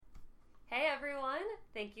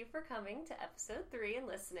thank you for coming to episode 3 and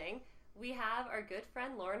listening. We have our good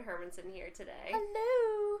friend Lauren Hermanson here today.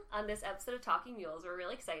 Hello! On this episode of Talking Mules. We're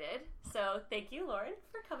really excited. So thank you, Lauren,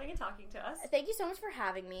 for coming and talking to us. Thank you so much for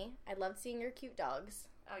having me. I loved seeing your cute dogs.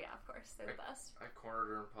 Oh yeah, of course. They're the best. I cornered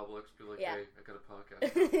her in Publix, be like, Yeah. hey, I got a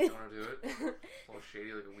podcast. You want to do it? It's all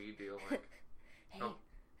shady, like a weed deal. Like, Hey, no.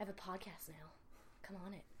 I have a podcast now. Come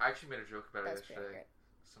on it. I actually made a joke about it That's pretty yesterday. accurate.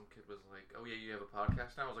 Some kid was like, oh yeah, you have a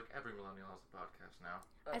podcast now? I was like, every millennial has a podcast now.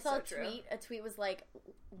 That's I saw so a true. tweet. A tweet was like,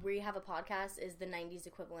 we have a podcast is the 90s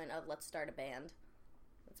equivalent of let's start a band.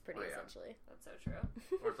 That's pretty Oh, yeah. essentially. That's so true.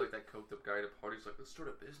 Or it's like that coked up guy at a party. He's like, let's start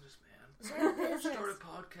a business, man. Start a Let's business. start a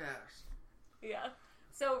podcast. Yeah.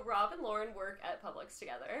 So Rob and Lauren work at Publix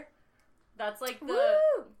together. That's like the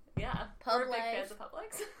Woo! yeah. Pub We're big life. fans of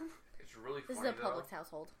Publix. It's really This is funny a Publix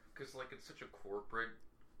household. because like it's such a corporate,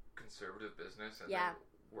 conservative business, and Yeah. then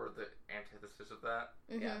we're the antithesis of that.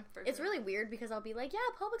 Yeah, Mhm. for It's sure. really weird because I'll be like, yeah,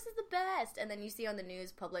 Publix is the best. And then you see on the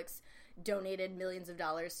news, Publix donated millions of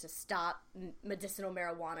dollars to stop medicinal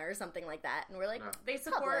marijuana or something like that. And we're like, No. They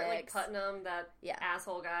support like Publix. Putnam, that Yeah.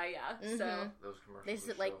 asshole guy. Yeah. Mhm. So Those commercials they are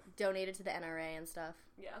just like so, donated to the NRA and stuff.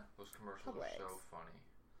 yeah. those commercials Publix. are so funny.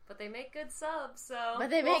 But they make good subs, so But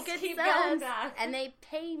they we'll make good keep subs, going back. and they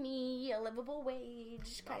pay me a livable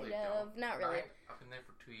wage, No, kind they of. don't. Not really. I've been there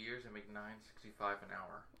for 2 years. I make $9.65 an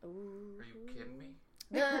hour. Ooh. Are you kidding me?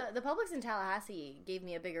 The Publix in Tallahassee gave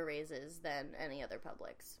me a bigger raises than any other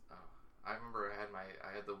Publix. Oh, I remember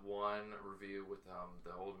I had the one review with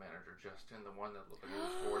the old manager Justin, the one that looked like he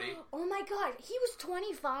was 40. Oh my god, he was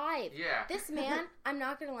 25. Yeah. This man, I'm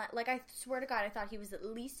not gonna lie, like I swear to God, I thought he was at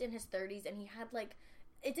least in his 30s, and he had like,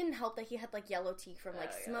 it didn't help that he had like yellow teeth from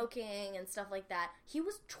like Oh, yeah. smoking and stuff like that. He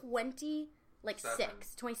was 26, Seven.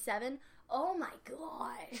 27. Oh my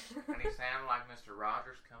gosh. And he sounded like Mr.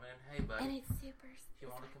 Rogers coming in. Hey, buddy, And it's super. you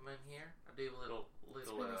want to come in here? I'll do a little really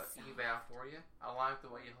soft. eval for you. I like the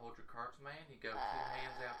way you hold your cards, man. You go 2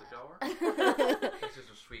 hands out the door. That's He's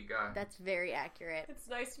just a sweet guy. very accurate. It's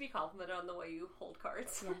nice to be complimented on the way you hold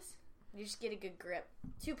cards. Yes. You just get a good grip.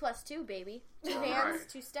 2 + 2, baby. 2 All hands, right.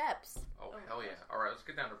 2 steps. Oh, Oh, hell gosh. yeah. All right, let's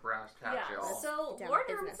get down to brass tacks, Yeah, y'all. so Down Lauren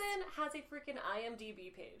to business. Hermanson has a freaking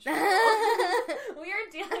IMDb page. We are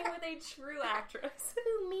dealing with a true actress.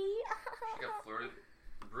 Who, me? She got flirted.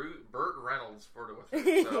 Burt Reynolds flirted with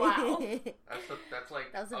her. So Wow. that's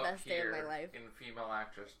like That was the up best day of my here life. in female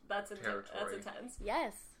actress That's intense. territory. That's intense.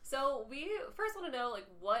 Yes. So we first want to know, like,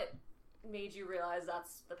 what made you realize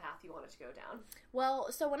that's the path you wanted to go down?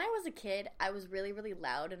 Well, so when I was a kid, I was really, really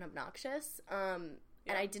loud and obnoxious.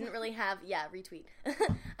 And I didn't really have, retweet.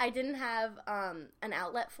 I didn't have an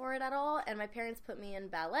outlet for it at all. And my parents put me in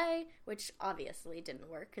ballet, which obviously didn't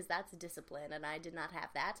work because that's discipline, and I did not have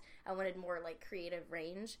that. I wanted more like creative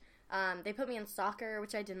range. They put me in soccer,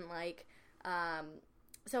 which I didn't like.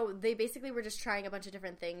 So they basically were just trying a bunch of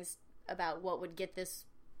different things about what would get this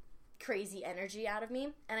crazy energy out of me.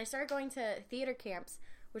 And I started going to theater camps,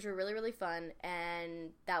 which were really, really fun. And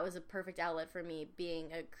that was a perfect outlet for me,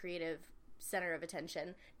 being a creative center of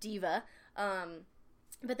attention diva.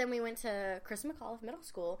 But then we went to Chris McAuliffe Middle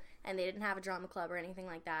School, and they didn't have a drama club or anything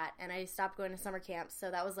like that, and I stopped going to summer camps,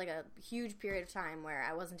 so that was like a huge period of time where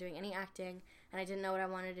I wasn't doing any acting, and I didn't know what I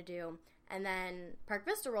wanted to do. And then Park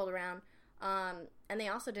Vista rolled around, and they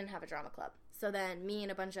also didn't have a drama club. So then me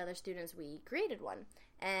and a bunch of other students, we created one.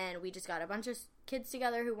 And we just got a bunch of kids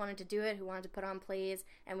together who wanted to do it, who wanted to put on plays,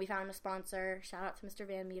 and we found a sponsor. Shout out to Mr.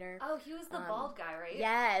 Van Meter. Oh, he was the bald guy, right?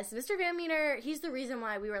 Yes, Mr. Van Meter, he's the reason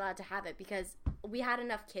why we were allowed to have it, because we had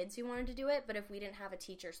enough kids who wanted to do it, but if we didn't have a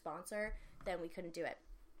teacher sponsor, then we couldn't do it.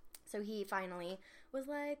 So he finally was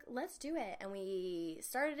like, let's do it. And we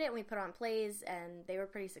started it, and we put on plays, and they were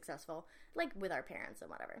pretty successful, like with our parents and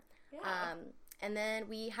whatever. Yeah. And then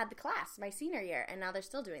we had the class my senior year, and now they're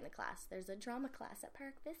still doing the class. There's a drama class at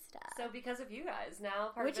Park Vista. So because of you guys, now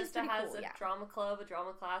Park Which is Vista pretty has cool, a yeah. drama club, a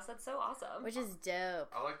drama class. That's so awesome. Which is dope.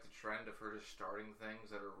 I like the trend of her just starting things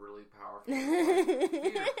that are really powerful. Like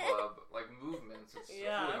theater club, like movements. It's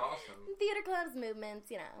Yeah. really awesome. Theater clubs, movements,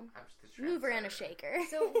 you know. I'm just a Mover and a trendsetter. shaker.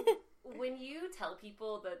 So when you tell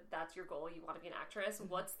people that that's your goal, you want to be an actress,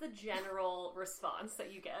 what's the general response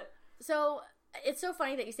that you get? So it's so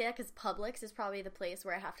funny that you say that, because Publix is probably the place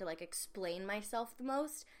where I have to like explain myself the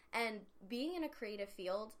most. And being in a creative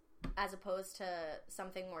field, as opposed to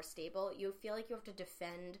something more stable, you feel like you have to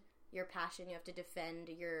defend your passion. You have to defend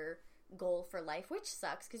your goal for life, which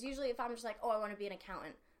sucks. Because usually if I'm just like, oh, I want to be an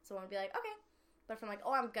accountant, so I want to be like, okay. But if I'm like,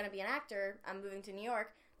 oh, I'm going to be an actor, I'm moving to New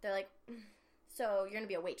York, they're like, so you're going to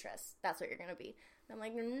be a waitress. That's what you're going to be. And I'm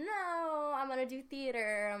like, no, I'm going to do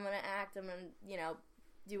theater. I'm going to act. I'm going to,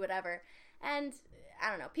 do whatever. And I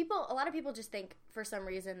don't know. A lot of people just think for some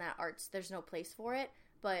reason that there's no place for it,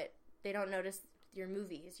 but they don't notice your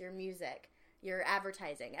movies, your music, your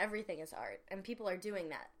advertising. Everything is art, and people are doing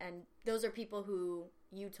that. And those are people who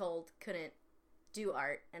you told couldn't do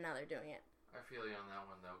art, and now they're doing it. I feel you on that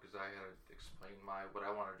one though, because I had to explain what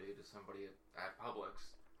I want to do to somebody at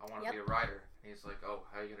Publix. I want to be a writer. And he's like, oh,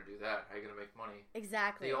 how are you going to do that? How are you going to make money?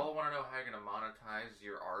 Exactly. They all want to know how you're going to monetize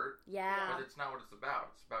your art. Yeah. But it's not what it's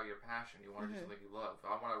about. It's about your passion. You want to do something you love.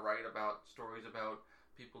 I want to write about stories about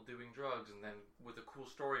people doing drugs and then with a cool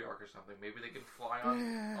story arc or something. Maybe they can fly on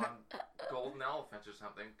golden elephants or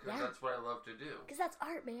something because that's what I love to do. Because that's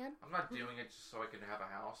art, man. I'm not doing it just so I can have a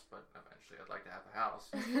house, but eventually I'd like to have a house.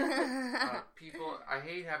 I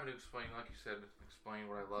hate having to explain, like you said, explain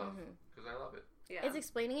what I love because I love it. Yeah. It's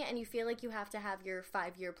explaining it, and you feel like you have to have your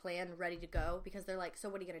 5-year plan ready to go because they're like, so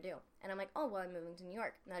what are you going to do? And I'm like, oh, well, I'm moving to New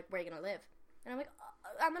York. And they're like, where are you going to live? And I'm like,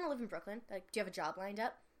 I'm going to live in Brooklyn. They're like, do you have a job lined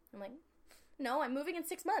up? I'm like, no, I'm moving in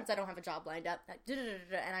 6 months. I don't have a job lined up.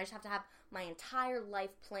 And I just have to have my entire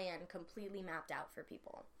life plan completely mapped out for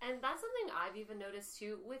people. And that's something I've even noticed,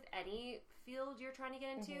 too, with any field you're trying to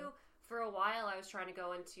get into. For a while, I was trying to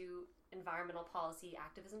go into environmental policy,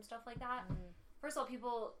 activism, stuff like that. First of all,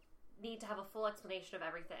 people need to have a full explanation of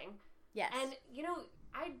everything. Yes. And,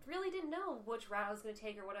 I really didn't know which route I was going to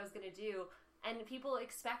take or what I was going to do. And people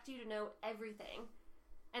expect you to know everything.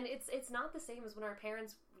 And it's not the same as when our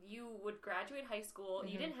parents, you would graduate high school.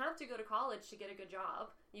 You didn't have to go to college to get a good job.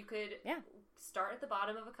 You could start at the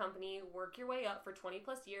bottom of a company, work your way up for 20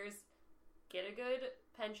 plus years, get a good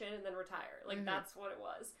pension, and then retire. Like, that's what it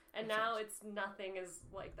was. And now nothing is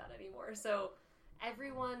like that anymore. So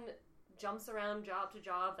everyone jumps around job to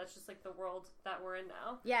job. That's just like the world that we're in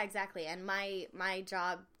now. Yeah, exactly. And my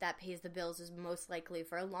job that pays the bills is most likely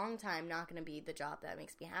for a long time not going to be the job that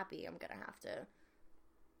makes me happy. I'm going to have to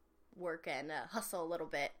work and hustle a little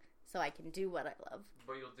bit so I can do what I love.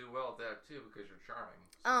 But you'll do well at that too because you're charming.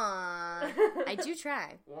 So. I do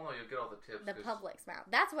try. Well, no, you'll get all the tips. The Publix mouth.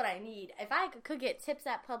 That's what I need. If I could get tips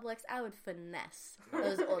at Publix, I would finesse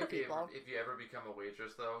those old people. If you ever become a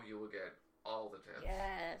waitress, though, you will get all the tips.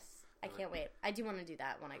 Yes. I can't wait. I do want to do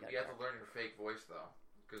that when I go to You have to learn your fake voice, though.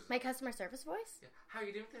 My customer service voice? Yeah. How are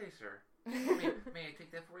you doing today, sir? may I take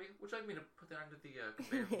that for you? Would you like me to put that under the conveyor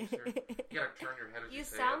belt, sir? You gotta turn your head as you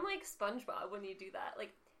say it. You sound like SpongeBob when you do that.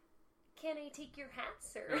 Like, can I take your hat,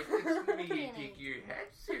 sir? May I take your hat,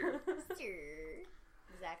 sir?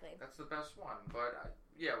 Exactly. That's the best one. But,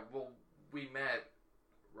 we met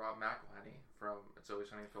Rob McElhenney from It's Always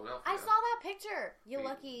Sunny in Philadelphia. I saw that picture. You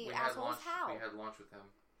lucky assholes. How? We had lunch with him.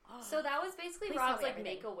 So that was basically Rob's like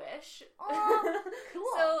Make-A-Wish. Oh, cool.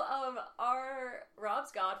 So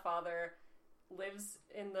Rob's godfather lives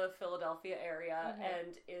in the Philadelphia area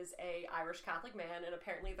and is a Irish Catholic man, and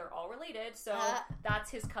apparently they're all related. So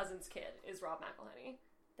that's his cousin's kid is Rob McElhenney.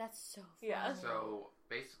 That's so funny. Yeah. So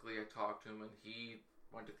basically, I talked to him, and he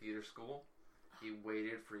went to theater school. He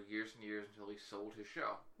waited for years and years until he sold his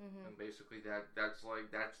show, and basically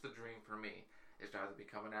that's the dream for me is to either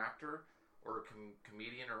become an actor or a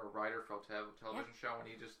comedian or a writer for a television show, and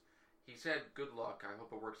he said, good luck, I hope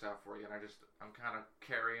it works out for you, and I'm kind of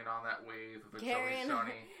carrying on that wave of It's Always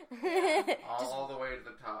Sunny, all the way to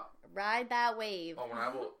the top. Ride that wave. Oh,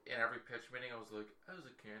 in every pitch meeting, I was like, as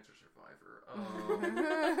a cancer survivor, I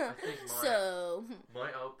think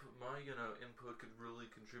my input could really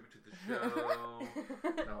contribute to the show.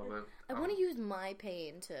 No, but I want to use my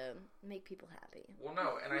pain to make people happy. Well,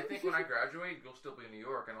 no, and I think when I graduate, you'll still be in New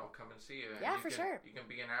York, and I'll come and see you. Yeah, for sure. You can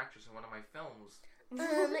be an actress in one of my films.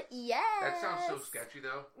 Yes. That sounds so sketchy,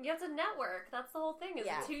 though. You have to network. That's the whole thing.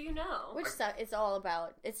 It's who you know. Which it's all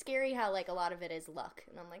about. It's scary how like a lot of it is luck,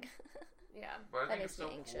 and I'm like, yeah. But I think it's so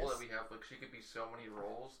cool that we have she could be so many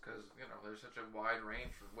roles because there's such a wide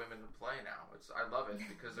range for women to play now. I love it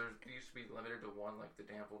because there used to be limited to one like the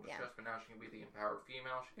damsel in distress, but now she can be the empowered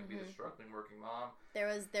female. She can be the struggling working mom. There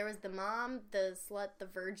was the mom, the slut, the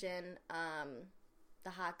virgin,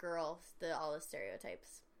 the hot girl, all the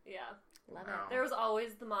stereotypes. Yeah. Love it. There was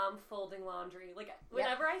always the mom folding laundry. Like,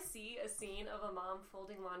 whenever I see a scene of a mom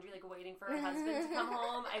folding laundry, like, waiting for her husband to come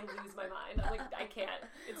home, I lose my mind. I'm like, I can't.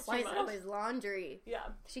 It's too much. Why is it always laundry?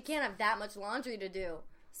 Yeah. She can't have that much laundry to do.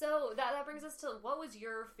 So, that brings us to, what was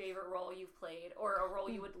your favorite role you've played, or a role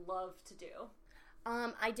you would love to do?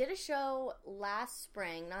 I did a show last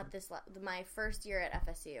spring, not this, my first year at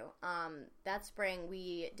FSU. That spring,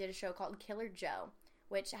 we did a show called Killer Joe.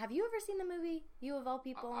 Which, have you ever seen the movie, You of All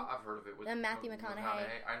People? I've heard of it. With Matthew McConaughey.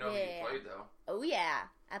 I know who you played, though. Oh, yeah.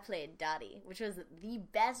 I played Dottie, which was the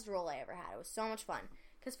best role I ever had. It was so much fun.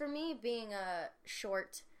 Because for me, being a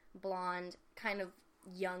short, blonde, kind of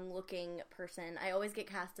young-looking person. I always get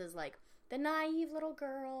cast as, like, the naive little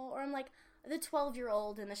girl, or I'm, like, the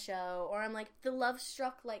 12-year-old in the show, or I'm, like, the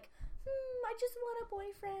love-struck, like, I just want a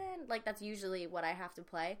boyfriend. Like, that's usually what I have to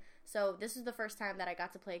play. So this is the first time that I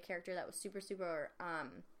got to play a character that was super, super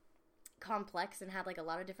complex and had, like, a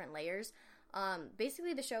lot of different layers.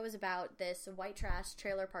 Basically, the show is about this white trash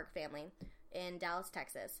trailer park family in Dallas,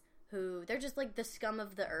 Texas, who, they're just, like, the scum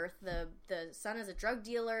of the earth. The son is a drug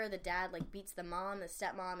dealer, the dad, like, beats the mom, the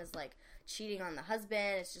stepmom is, like, cheating on the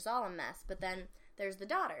husband, it's just all a mess. But then there's the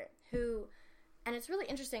daughter, who, and it's really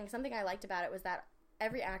interesting, something I liked about it was that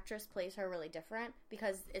every actress plays her really different,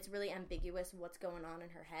 because it's really ambiguous what's going on in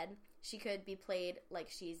her head. She could be played like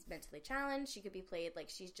she's mentally challenged, she could be played like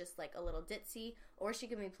she's just, like, a little ditzy, or she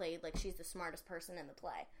could be played like she's the smartest person in the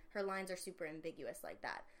play. Her lines are super ambiguous like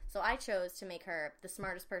that. So I chose to make her the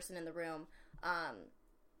smartest person in the room,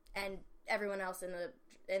 and everyone else in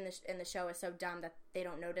the show is so dumb that they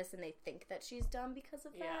don't notice, and they think that she's dumb because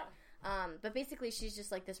of that. Yeah. But basically, she's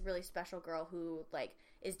just, like, this really special girl who, like,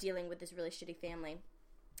 is dealing with this really shitty family.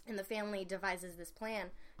 And the family devises this plan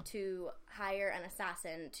to hire an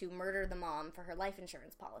assassin to murder the mom for her life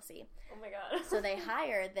insurance policy. Oh my god. So they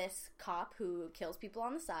hire this cop who kills people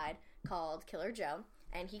on the side called Killer Joe.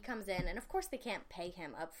 And he comes in, and of course they can't pay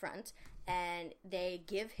him up front. And they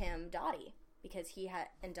give him Dottie, because he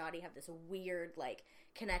and Dottie have this weird, like,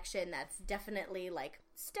 connection that's definitely, like,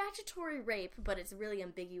 statutory rape, but it's really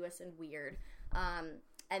ambiguous and weird.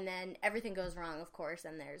 And then everything goes wrong, of course,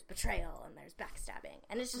 and there's betrayal, and there's backstabbing.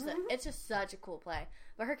 And it's just it's just such a cool play.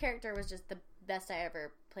 But her character was just the best I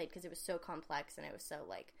ever played, because it was so complex, and it was so,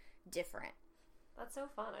 like, different. That's so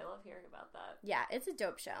fun. I love hearing about that. Yeah, it's a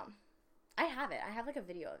dope show. I have it. I have, like, a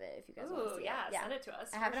video of it, if you guys want to see yeah, it. send it to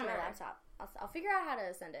us. I have it on my laptop. I'll figure out how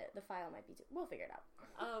to send it. The file might be we'll figure it out.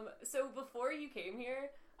 So before you came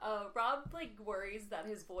here, Rob, like, worries that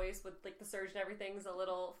his voice with, like, the surge and everything is a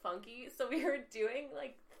little funky, so we were doing,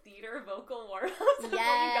 like, theater vocal warm-ups before you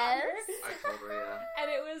got here. I totally, yeah. And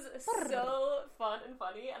it was so fun and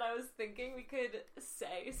funny, and I was thinking we could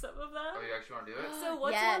say some of them. Oh, you actually want to do it? So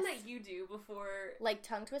what's Yes. one that you do before... Like,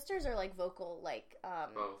 tongue twisters or, like, vocal, like,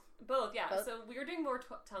 Both, yeah. Both? So we were doing more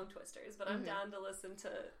tongue twisters, but I'm down to listen to...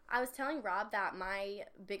 I was telling Rob that my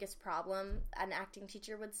biggest problem, an acting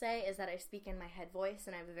teacher would say, is that I speak in my head voice,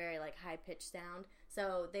 and I have a very, like, high-pitched sound.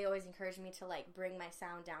 So they always encourage me to, like, bring my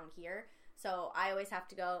sound down here. So I always have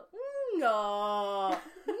to go, no,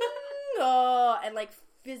 no, and, like,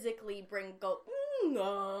 physically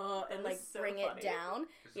and, like, so bring funny. it down.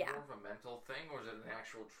 Is it more of a mental thing, or is it an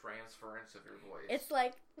actual transference of your voice? It's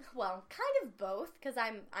like, well, kind of both, because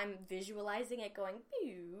I'm visualizing it going,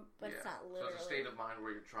 but it's not literally. So it's a state of mind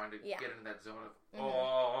where you're trying to get in that zone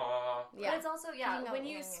of, But it's also, when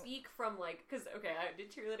you Yeah. speak from, like, because, okay, I did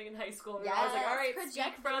cheerleading in high school, and Yes, I was like, all right, project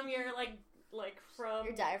speak from your, like from...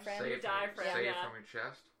 Your diaphragm. Say Your it diaphragm, say it yeah. from your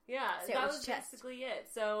chest. Yeah, Say it that with was chest. basically it.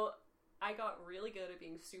 So I got really good at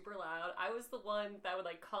being super loud. I was the one that would,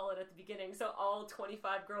 like, call it at the beginning so all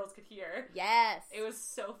 25 girls could hear. Yes. It was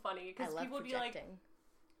so funny, because people would projecting. be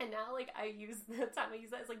like... And now, like, the time I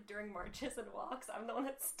use that is, like, during marches and walks. I'm the one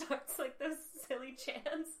that starts, like, those silly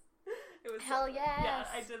chants. It was Hell so fun. yes. Yeah,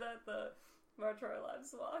 I did that at the March for Our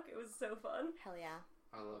Lives walk. It was so fun. Hell yeah.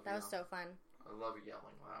 I love That was yelling. so fun. I love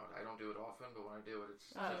yelling loud. I don't do it often, but when I do it,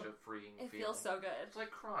 it's such a freeing It feeling. feels so good. It's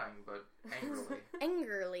like crying, but angrily.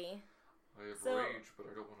 Angrily. I have So- rage, but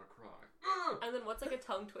I don't want to cry. And then what's, like, a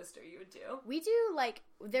tongue twister you would do? We do, like,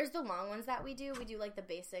 there's the long ones that we do. We do, like, the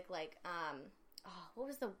basic, like, what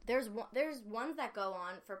was there's ones that go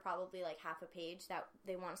on for probably, like, half a page that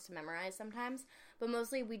they want us to memorize sometimes. But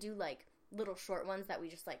mostly we do, like, little short ones that we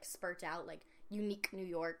just, like, spurt out, like, Unique New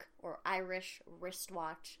York or Irish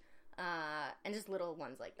Wristwatch, and just little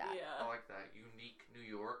ones like that. I Yeah. like that. Unique New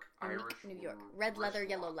York, Unique Irish New York. Red leather, wristwatch.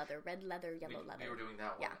 yellow leather. Red leather, yellow leather. We were doing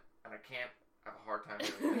that one, Yeah. and I have a hard time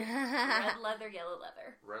doing it. Red leather, yellow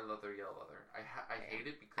leather. Red leather, yellow leather. I hate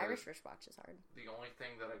it because Irish wristwatch is hard. the only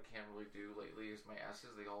thing that I can't really do lately is my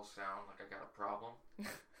S's. They all sound like I got a problem.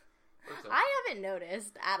 But it's okay. I haven't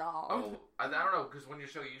noticed at all. Oh, I don't know, because when you're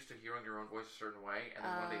so used to hearing your own voice a certain way, and then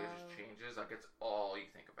one day it just changes, like, it's all you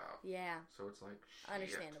think about. Yeah, So it's like, shit.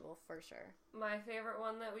 understandable for sure. My favorite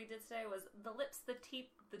one that we did today was the lips, the teeth,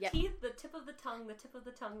 the Yep. teeth, the tip of the tongue, the tip of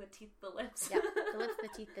the tongue, the teeth, the lips. Yep, the lips, the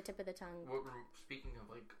teeth, the tip of the tongue. Speaking of,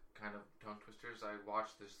 like, kind of tongue twisters, I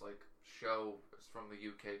watched this, like, show it's from the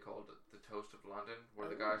UK called The Toast of London, where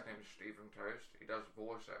the guy's name is Stephen Toast. He does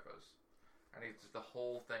voiceovers. And the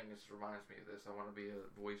whole thing just reminds me of this. I want to be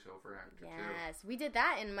a voiceover actor, too. Yes, we did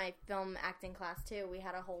that in my film acting class too. We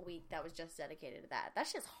had a whole week that was just dedicated to that.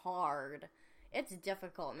 That's just hard. It's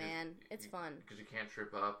difficult, man. It's fun. Because you can't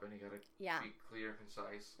trip up and you gotta be clear and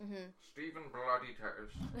concise. Stephen Bloody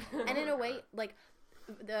Tires. And in a way, like,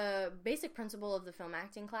 the basic principle of the film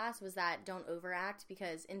acting class was that don't overact,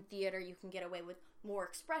 because in theater you can get away with more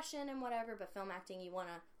expression and whatever, but film acting you want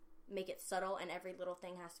to make it subtle, and every little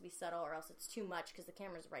thing has to be subtle or else it's too much because the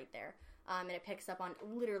camera's right there. And it picks up on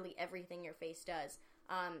literally everything your face does.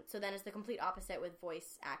 So then it's the complete opposite with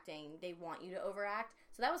voice acting. They want you to overact.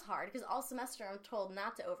 So that was hard, because all semester I'm told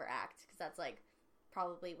not to overact, because that's, like,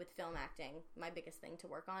 probably with film acting my biggest thing to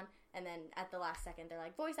work on. And then at the last second they're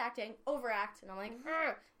like, voice acting, overact. And I'm like,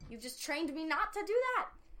 you've just trained me not to do that.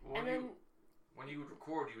 Well, and then when you would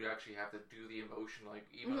record, you would actually have to do the emotion, like,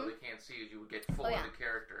 even though they can't see it, you would get full into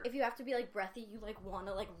character. If you have to be, like, breathy, you, like, want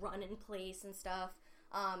to, like, run in place and stuff.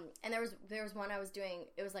 And there was one I was doing,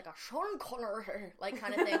 it was like a Sean Connery, like,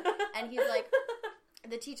 kind of thing. And he's like,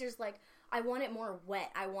 the teacher's like, I want it more wet.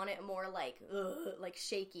 I want it more, like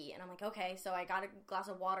shaky. And I'm like, okay. So I got a glass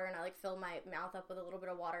of water and I, like, filled my mouth up with a little bit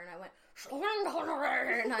of water and I went, Sean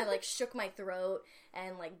Connery! And I, like, shook my throat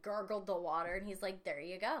and, like, gargled the water. And he's like, there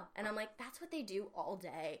you go. And I'm like, that's what they do all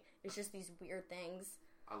day. It's just these weird things.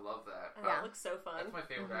 I love that. That looks so fun. That's my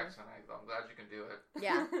favorite accent. I'm glad you can do it.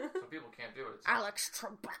 Yeah. Some people can't do it. Alex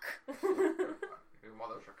Trebek. Your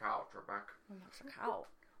mother's a cow, Trebek. My mother's a cow.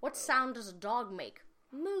 What sound does a dog make?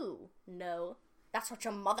 Moo. No. That's what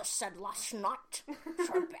your mother said last night,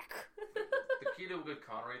 Trebek. The key to a good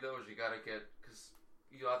Connery, though, is you gotta get, because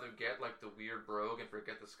you either get, like, the weird brogue and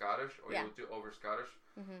forget the Scottish, or you do over Scottish.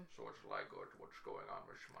 So it's like, what's going on,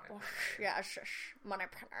 Miss Moneypenny? Yes,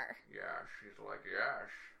 Moneypenny. Yeah, she's like,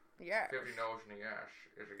 yes. Yes. 50 no's and a yes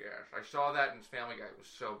is a yes. I saw that in Family Guy. It was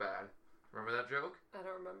so bad. Remember that joke? I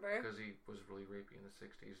don't remember. Because he was really rapey in the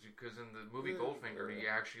 60s. Because in the movie Goldfinger, he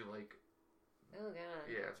actually, like... Oh, God.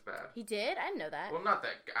 Yeah, it's bad. He did? I didn't know that. Well, not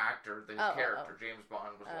that actor. The character, James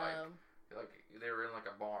Bond, was like, they were in, like,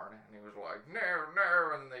 a barn, and he was like,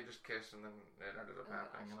 no, and they just kissed, and then it ended up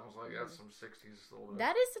happening. And I was like, that's some 60s little bit.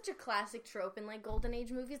 That is such a classic trope in, like, Golden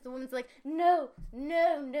Age movies. The woman's like, no. And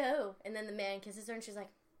then the man kisses her, and she's like,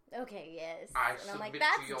 okay, yes. And I'm like, to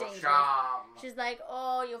that's your dangerous. charm. She's like,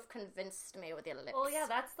 oh, you've convinced me with your lips. Well, yeah,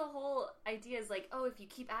 that's the whole idea is like, oh, if you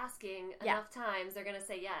keep asking enough times, they're going to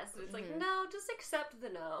say yes. And it's like, no, just accept the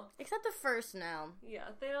no. Except the first no. Yeah,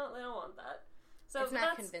 they don't want that. So it's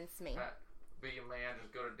not convinced me. Be a man,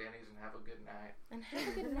 just go to Denny's and have a good night. And have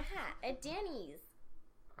a good night at Denny's.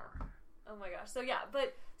 Alright. Oh my gosh. So yeah,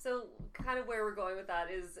 so kind of where we're going with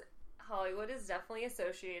that is Hollywood is definitely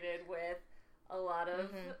associated with a lot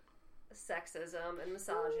of sexism and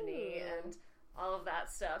misogyny and all of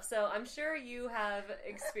that stuff. So I'm sure you have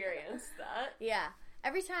experienced that. Yeah.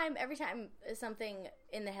 Every time something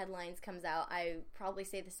in the headlines comes out, I probably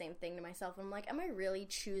say the same thing to myself. I'm like, am I really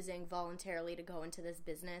choosing voluntarily to go into this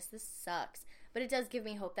business? This sucks. But it does give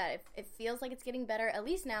me hope that it feels like it's getting better. At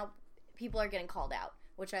least now people are getting called out,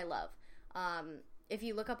 which I love. If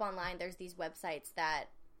you look up online, there's these websites that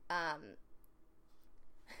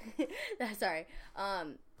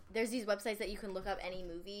there's these websites that you can look up any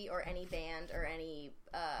movie or any band or any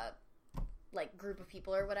like group of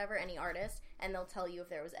people or whatever, any artist, and they'll tell you if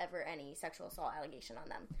there was ever any sexual assault allegation on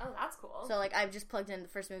them. Oh, that's cool. So, like, I've just plugged in the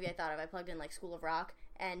first movie I thought of. I plugged in, like, School of Rock,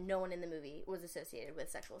 and no one in the movie was associated with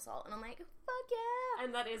sexual assault. And I'm like, fuck yeah!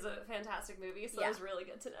 And that is a fantastic movie, so it was really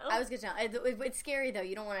good to know. I was good to know. It's scary, though.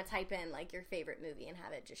 You don't want to type in, like, your favorite movie and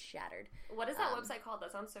have it just shattered. What is that website called?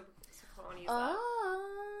 That sounds so cool. I want to use that.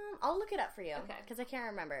 I'll look it up for you. Okay. Because I can't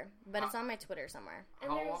remember. But it's on my Twitter somewhere.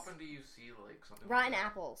 How often do you see, like, something Rotten like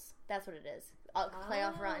Apples. That's what it is.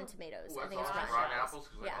 Playoff Rotten Tomatoes. Ooh, I think it's Rotten Apples.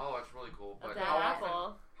 Cause like, oh, that's really cool. But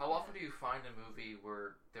how often do you find a movie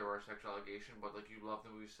where there are sexual allegations, but like you love the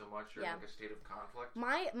movie so much you're in like a state of conflict?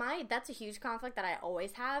 My that's a huge conflict that I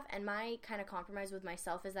always have, and my kind of compromise with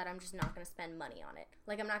myself is that I'm just not going to spend money on it.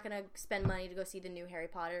 Like, I'm not going to spend money to go see the new Harry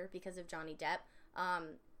Potter because of Johnny Depp.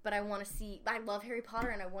 But I want to see, I love Harry Potter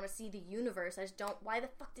and I want to see the universe. I just don't, why the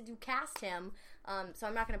fuck did you cast him? So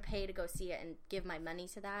I'm not going to pay to go see it and give my money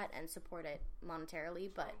to that and support it monetarily,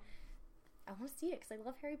 but I want to see it because I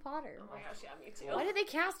love Harry Potter. Oh my gosh, yeah, me too. Why did they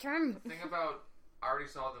cast him? The thing about, I already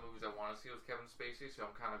saw the movies I want to see with Kevin Spacey, so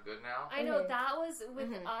I'm kind of good now. I know, that was, with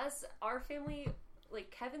us, our family, like,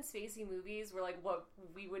 Kevin Spacey movies were like what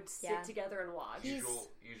we would sit together and watch. Usual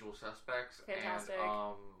Suspects. Fantastic.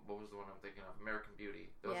 And, what was the one I'm thinking of? American Beauty.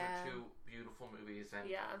 Those are two beautiful movies, and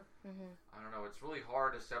I don't know, it's really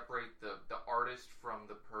hard to separate the artist from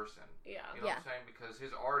the person. Yeah. You know what I'm saying? Because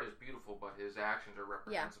his art is beautiful, but his actions are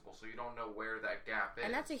reprehensible, so you don't know where that gap is.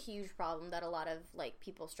 And that's a huge problem that a lot of, like,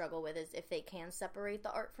 people struggle with, is if they can separate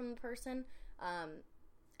the art from the person.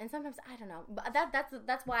 and sometimes I don't know, but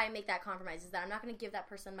that's why I make that compromise, is that I'm not going to give that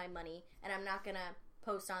person my money, and I'm not going to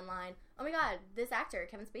post online, oh my god, this actor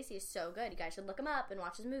Kevin Spacey is so good, you guys should look him up and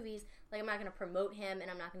watch his movies. Like, I'm not going to promote him, and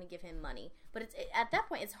I'm not going to give him money. But at that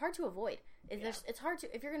point, it's hard to avoid. It's hard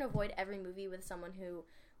to, if you're going to avoid every movie with someone who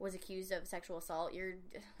was accused of sexual assault, you're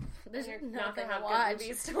not going to have watch. good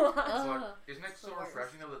movies to watch. But isn't it so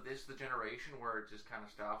refreshing though that this is the generation where it just kind of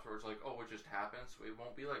stops, where it's like, oh, it just happens? It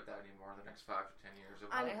won't be like that anymore in the next 5 to 10 years.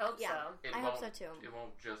 I hope so. I hope so too. It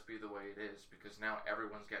won't just be the way it is, because now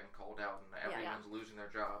everyone's getting called out and everyone's losing their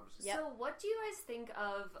jobs. Yep. So what do you guys think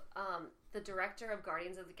of the director of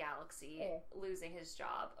Guardians of the Galaxy losing his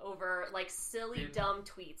job over like silly dumb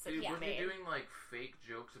tweets that he made? Was he doing like fake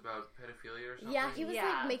jokes about pedophilia or something? Yeah, he was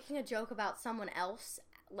like making a joke about someone else.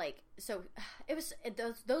 Like, so it was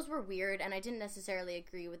those were weird, and I didn't necessarily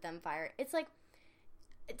agree with them firing. It's like,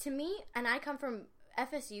 to me, and I come from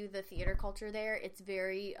FSU, the theater culture there. It's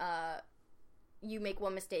very you make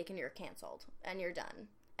one mistake and you're canceled and you're done.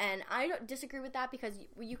 And I don't disagree with that, because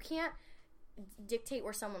you can't dictate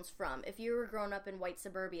where someone's from. If you were grown up in white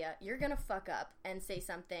suburbia, you're gonna fuck up and say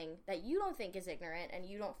something that you don't think is ignorant and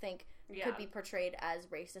you don't think could be portrayed as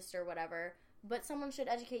racist or whatever. But someone should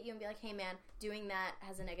educate you and be like, hey man, doing that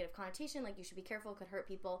has a negative connotation, like you should be careful, it could hurt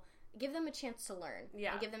people. Give them a chance to learn.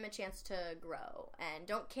 And give them a chance to grow. And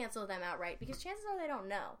don't cancel them outright, because chances are they don't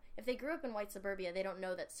know. If they grew up in white suburbia, they don't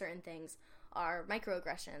know that certain things are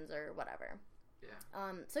microaggressions or whatever.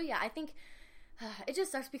 Yeah. So yeah, I think it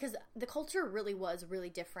just sucks, because the culture really was really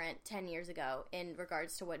different 10 years ago in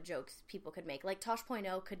regards to what jokes people could make. Like,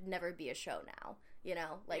 Tosh.0 could never be a show now, you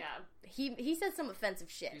know? Like, he said some offensive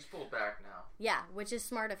shit. He's pulled back now. Yeah, which is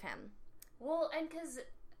smart of him. Well, and because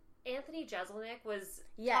Anthony Jeselnik was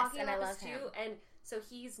talking about this too, and so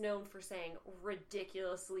he's known for saying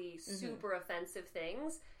ridiculously super offensive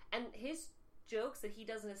things, and his jokes that he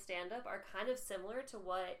does in his stand-up are kind of similar to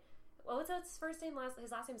what's his first name?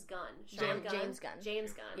 His last name's Gunn. James Gunn.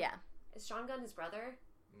 James Gunn. Yeah. Is Sean Gunn his brother?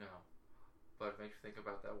 No. But it makes you think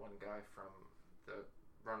about that one guy from the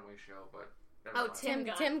Runway show, but... Tim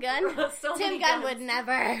Gunn. Tim Gunn would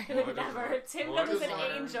never. Never. Tim Gunn is an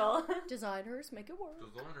angel. Designers, make it work.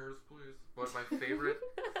 Designers, please. But my favorite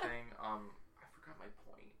thing, I forgot my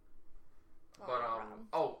point.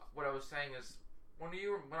 What I was saying is, when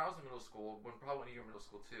I was in middle school, probably when you were in middle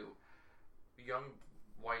school too, young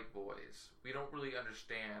white boys, we don't really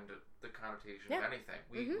understand the connotation of anything.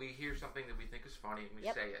 We hear something that we think is funny and we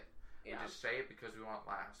say it. We just say it because we want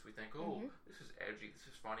laughs. We think, this is edgy, this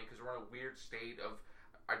is funny, because we're in a weird state of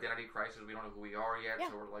identity crisis. We don't know who we are yet,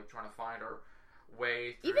 so we're like trying to find our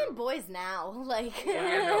way through. Even boys now, like...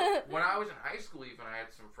 When I was in high school even, I had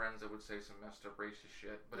some friends that would say some messed up racist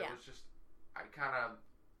shit, but it was just, I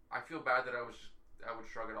feel bad that I would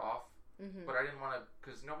shrug it off, but I didn't want to,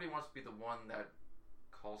 because nobody wants to be the one that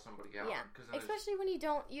call somebody out. Yeah, especially when you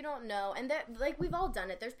don't know, and that, like, we've all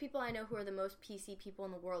done it. There's people I know who are the most PC people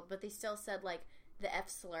in the world, but they still said like the F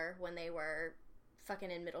slur when they were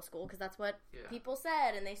fucking in middle school, because that's what people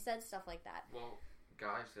said, and they said stuff like that. Well,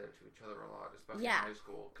 guys said it to each other a lot, especially in high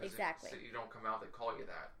school. Exactly. If you don't come out, they call you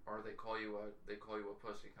that, or they call you a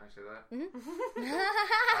pussy. Can I say that?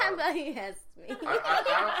 But yes, me.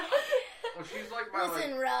 Well, she's like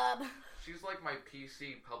my Rob. She's like my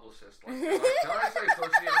PC publicist. Like, can I say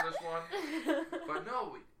pussy on this one? But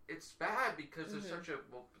no, it's bad because there's such a...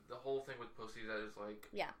 Well, the whole thing with pussy that is like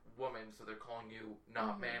woman, so they're calling you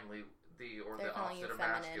not manly, the opposite of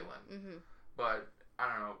masculine. But I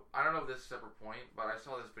don't know if this is a separate point, but I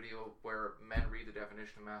saw this video where men read the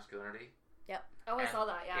definition of masculinity. Yep. I saw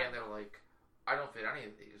that, And they're like, I don't fit any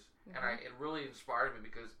of these. And it really inspired me,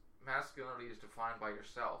 because masculinity is defined by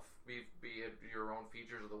yourself. Be it your own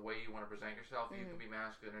features or the way you want to present yourself. You can be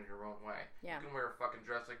masculine in your own way. Yeah. You can wear a fucking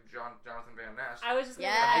dress like Jonathan Van Ness. I was just going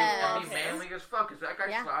to be manly as fuck, because that guy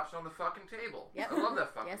slaps on the fucking table. Yep. I love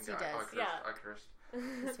that fucking guy. He does. I cursed.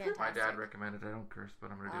 It's fantastic. My dad recommended I don't curse, but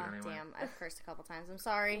I'm going to do it anyway. Damn, I've cursed a couple times. I'm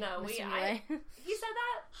sorry. No, he said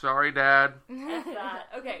that? Sorry, Dad. F that.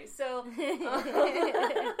 Okay, so...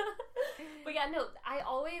 but yeah, no, I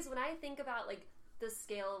always, when I think about, like, the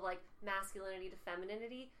scale of, like, masculinity to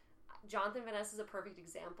femininity, Jonathan Van Ness is a perfect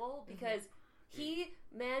example, because he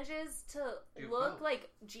manages to look like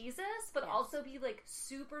Jesus, but also be, like,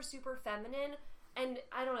 super, super feminine. And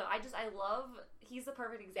I don't know, he's the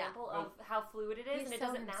perfect example of how fluid it is, and it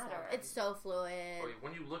doesn't matter. It's so fluid.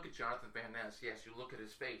 When you look at Jonathan Van Ness, yes, you look at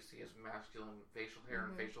his face. He has masculine facial hair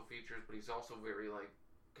and facial features, but he's also very, like,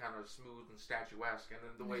 kind of smooth and statuesque. And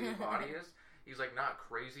then the way his body is, he's like not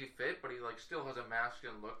crazy fit, but he like still has a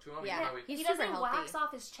masculine look to him. Yeah, even though he's he super doesn't healthy. wax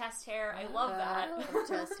off his chest hair. I love I that. love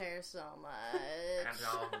chest hair so much. And,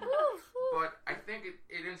 but I think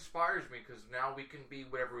it inspires me because now we can be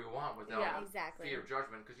whatever we want without Exactly. fear of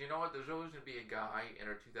judgment. Because you know what? There's always going to be a guy in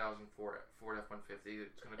a 2004 Ford F-150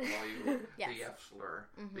 that's going to call you Yes. the F slur.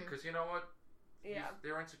 Mhm. Because you know what? Yeah.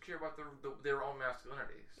 They're insecure about their own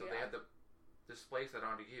masculinity. So they have to displace that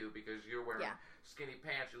onto you because you're wearing skinny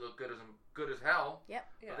pants. You look good as hell. Yep.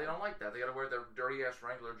 But they don't like that. They got to wear their dirty ass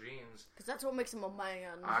Wrangler jeans. Because that's what makes him a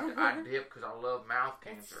man. I dip because I love mouth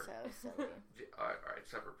It's cancer. so silly. All right,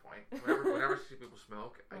 separate point. Whenever I see people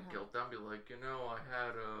smoke, I guilt them. Be like, I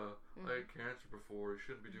had cancer before. You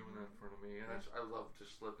shouldn't be doing that in front of me. And I love to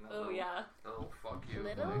slip in that little fuck you.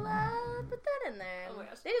 Put that in there. Oh my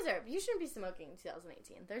gosh. They deserve. You shouldn't be smoking in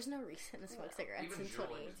 2018. There's no reason to smoke cigarettes Even in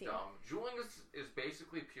juuling is 2018. dumb. Juuling is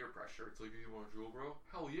basically peer pressure. It's like, you want to jewel, bro?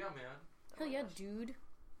 Hell yeah, man. Hell yeah, dude.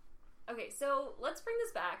 Okay, so let's bring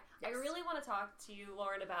this back. Yes. I really want to talk to you,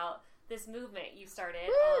 Lauren, about this movement you started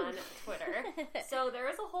Woo! on Twitter. So there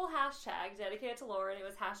is a whole hashtag dedicated to Lauren. It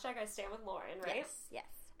was hashtag I stand with Lauren, right? Yes.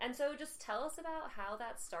 And so just tell us about how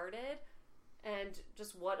that started and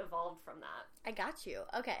just what evolved from that. I got you.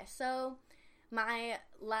 Okay, so my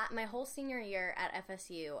whole senior year at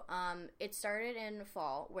FSU, it started in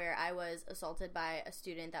fall where I was assaulted by a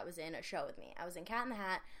student that was in a show with me. I was in Cat in the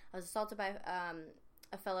Hat. I was assaulted by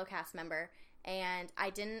a fellow cast member, and I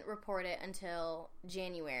didn't report it until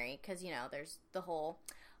January because there's the whole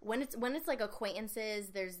when it's like acquaintances,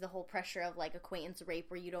 there's the whole pressure of like acquaintance rape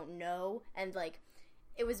where you don't know, and like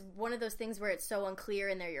it was one of those things where it's so unclear,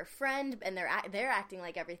 and they're your friend, and they're acting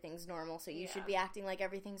like everything's normal, so you should be acting like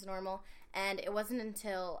everything's normal. And it wasn't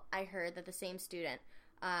until I heard that the same student,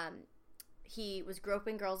 he was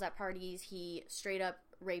groping girls at parties, he straight up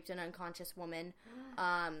raped an unconscious woman,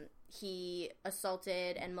 he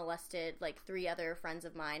assaulted and molested like 3 other friends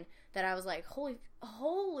of mine, that I was like,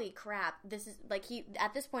 holy crap, this is like,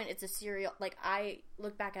 at this point it's a serial, like I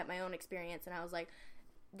look back at my own experience and I was like,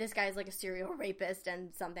 this guy's like a serial rapist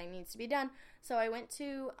and something needs to be done. So I went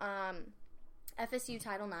to FSU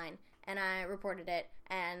Title IX and I reported it,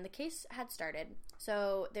 and the case had started.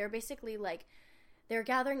 So they're basically like, they're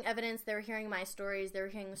gathering evidence, they were hearing my stories, they were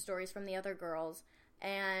hearing the stories from the other girls,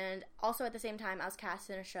 and also at the same time I was cast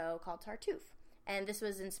in a show called Tartuffe, and this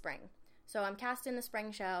was in spring. So I'm cast in the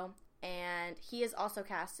spring show, and he is also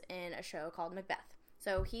cast in a show called Macbeth.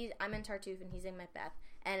 So I'm in Tartuffe and he's in Macbeth,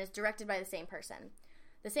 and it's directed by the same person.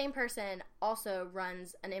 The same person also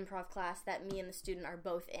runs an improv class that me and the student are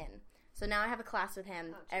both in. So now I have a class with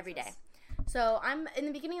him every day. So I'm in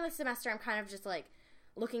the beginning of the semester, I'm kind of just like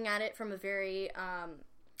looking at it from a very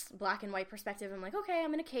black and white perspective. I'm like, okay,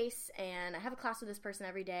 I'm in a case and I have a class with this person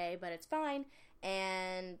every day, but it's fine,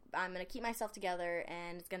 and I'm going to keep myself together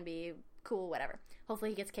and it's going to be cool, whatever.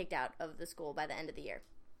 Hopefully he gets kicked out of the school by the end of the year.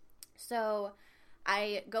 So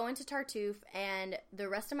I go into Tartuffe, and the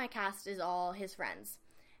rest of my cast is all his friends.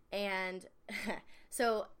 And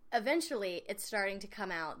so eventually it's starting to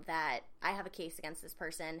come out that I have a case against this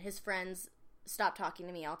person. His friends stopped talking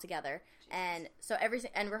to me altogether. Jeez. And so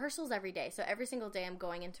rehearsals every day. So every single day I'm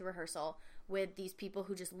going into rehearsal with these people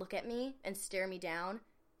who just look at me and stare me down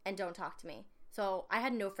and don't talk to me. So I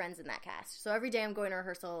had no friends in that cast. So every day I'm going to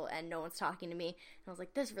rehearsal and no one's talking to me. And I was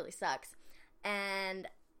like, this really sucks. And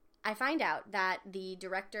I find out that the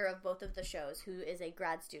director of both of the shows, who is a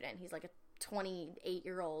grad student, he's like a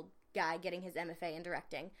 28-year-old guy getting his MFA in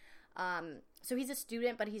directing. So he's a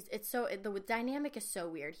student, but the dynamic is so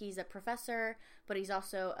weird. He's a professor, but he's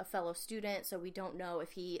also a fellow student, so we don't know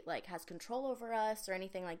if he like has control over us or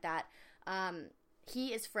anything like that.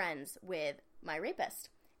 He is friends with my rapist,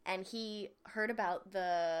 and he heard about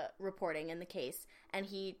the reporting in the case, and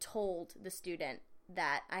he told the student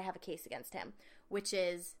that I have a case against him, which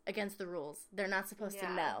is against the rules. They're not supposed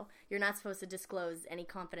to know. You're not supposed to disclose any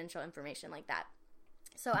confidential information like that.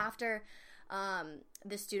 So after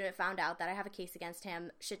the student found out that I have a case against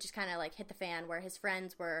him, shit just kind of like hit the fan, where his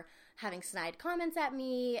friends were having snide comments at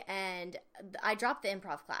me, and I dropped the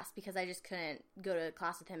improv class because I just couldn't go to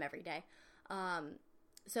class with him every day.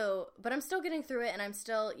 But I'm still getting through it, and I'm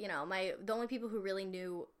still, the only people who really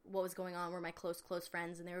knew what was going on were my close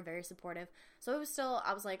friends, and they were very supportive. So it was still,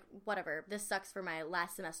 I was like, whatever, this sucks for my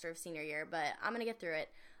last semester of senior year, but I'm gonna get through it.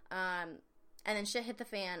 And then shit hit the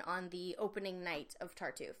fan on the opening night of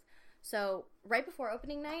Tartuffe. So right before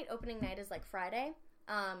opening night is like Friday,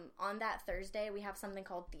 on that Thursday, we have something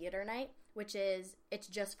called theater night, which is, it's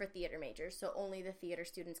just for theater majors, so only the theater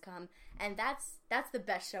students come, and that's the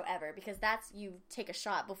best show ever, because you take a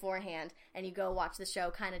shot beforehand, and you go watch the show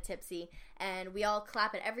kind of tipsy, and we all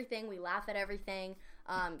clap at everything, we laugh at everything,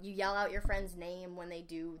 you yell out your friend's name when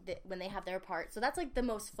they have their part, so that's, like, the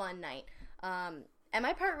most fun night, and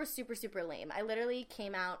my part was super, super lame. I literally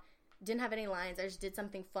came out, didn't have any lines, I just did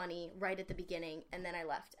something funny right at the beginning, and then I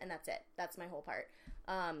left, and that's it. That's my whole part.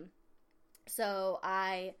 So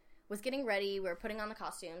I was getting ready, we were putting on the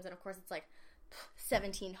costumes, and of course it's like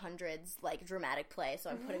 1700s, like, dramatic play, so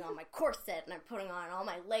I'm putting on my corset, and I'm putting on all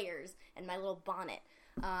my layers, and my little bonnet.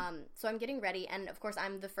 So I'm getting ready, and of course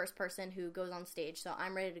I'm the first person who goes on stage, so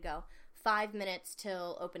I'm ready to go. 5 minutes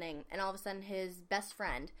till opening, and all of a sudden his best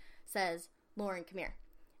friend says, "Lauren, come here."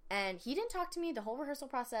 And he didn't talk to me the whole rehearsal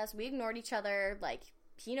process. We ignored each other. Like,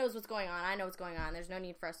 he knows what's going on. I know what's going on. There's no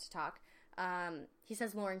need for us to talk. He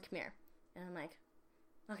says, "Lauren, come here." And I'm like,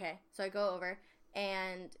 okay. So I go over,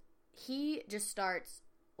 and he just starts,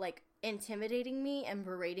 like, intimidating me and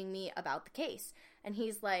berating me about the case. And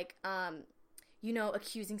he's like,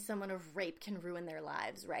 accusing someone of rape can ruin their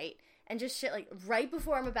lives, right? And just shit, like, right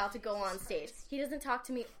before I'm about to go on stage. He doesn't talk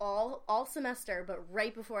to me all semester, but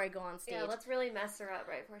right before I go on stage. Yeah, let's really mess her up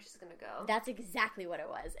right before she's gonna go. That's exactly what it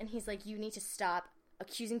was. And he's like, you need to stop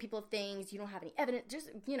accusing people of things. You don't have any evidence. Just,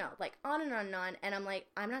 like, on and on and on. And I'm like,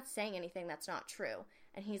 I'm not saying anything that's not true.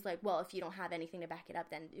 And he's like, well, if you don't have anything to back it up,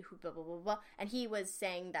 then blah, blah, blah, blah. And he was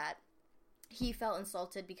saying that he felt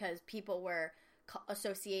insulted because people were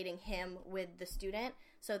associating him with the student,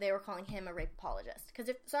 so they were calling him a rape apologist. Because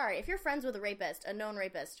if you're friends with a rapist, a known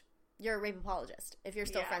rapist, you're a rape apologist if you're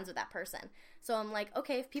still friends with that person. So I'm like,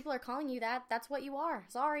 okay, if people are calling you that, that's what you are.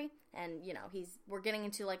 Sorry. And we're getting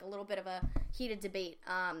into, like, a little bit of a heated debate.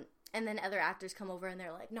 And then other actors come over and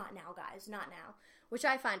they're like, "Not now, guys, not now," which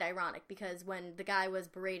I find ironic, because when the guy was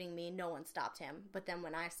berating me, no one stopped him. But then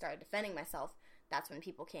when I started defending myself, that's when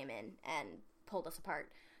people came in and pulled us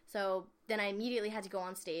apart. So then I immediately had to go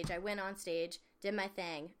on stage. I went on stage, did my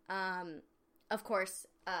thing. Of course,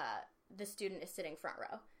 the student is sitting front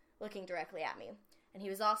row, looking directly at me. And he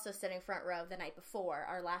was also sitting front row the night before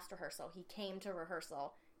our last rehearsal. He came to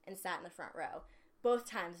rehearsal and sat in the front row. Both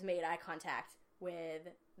times made eye contact with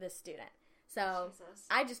the student. So Jesus.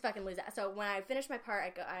 I just fucking lose it. So when I finish my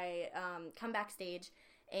part, I come backstage,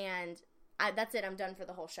 and that's it. I'm done for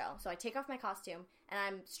the whole show. So I take off my costume, and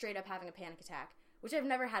I'm straight up having a panic attack, which I've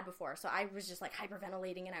never had before. So I was just, like,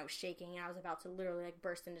 hyperventilating, and I was shaking, and I was about to literally, like,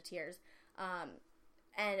 burst into tears.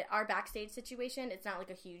 And our backstage situation, it's not, like,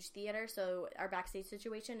 a huge theater, so our backstage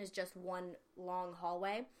situation is just one long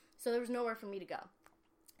hallway. So there was nowhere for me to go.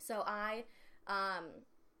 So I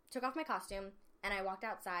took off my costume, and I walked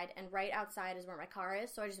outside, and right outside is where my car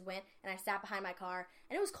is. So I just went, and I sat behind my car,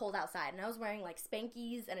 and it was cold outside, and I was wearing, like,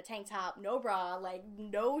 Spankies and a tank top, no bra, like,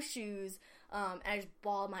 no shoes, and I just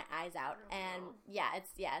bawled my eyes out, and it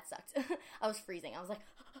sucked. I was freezing. I was like,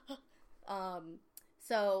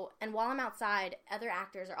 and while I'm outside, other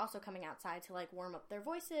actors are also coming outside to, like, warm up their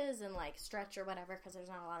voices and, like, stretch or whatever, because there's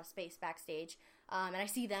not a lot of space backstage, and I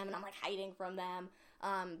see them, and I'm, like, hiding from them.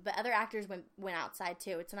 But other actors went outside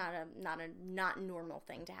too. It's not a normal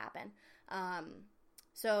thing to happen.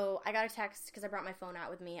 So I got a text, because I brought my phone out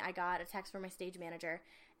with me. I got a text from my stage manager,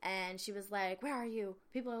 and she was like, "Where are you?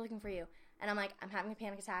 People are looking for you." And I'm like, "I'm having a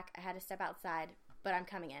panic attack. I had to step outside, but I'm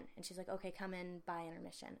coming in." And she's like, "Okay, come in by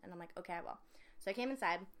intermission." And I'm like, "Okay, I will." So I came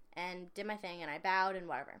inside and did my thing, and I bowed and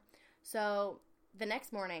whatever. So the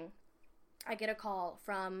next morning, I get a call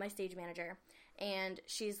from my stage manager, and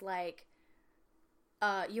she's like,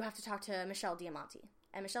 "You have to talk to Michelle Diamante."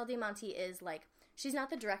 And Michelle Diamante is, like, she's not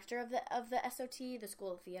the director of the SOT, the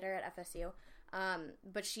School of Theater at FSU,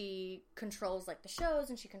 but she controls, like, the shows,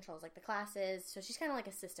 and she controls, like, the classes, so she's kind of like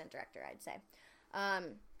assistant director, I'd say.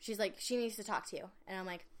 She's like, "She needs to talk to you." And I'm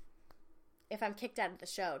like, "If I'm kicked out of the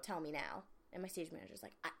show, tell me now." And my stage manager's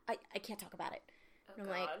like, I can't talk about it. Oh, and I'm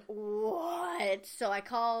God. like, what? So I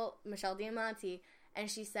call Michelle Diamante,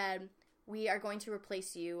 and she said, "We are going to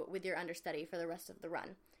replace you with your understudy for the rest of the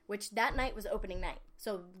run," which that night was opening night.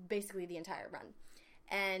 So basically the entire run.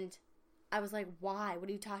 And I was like, "Why? What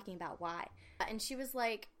are you talking about? Why?" And she was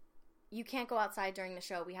like, "You can't go outside during the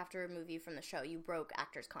show. We have to remove you from the show. You broke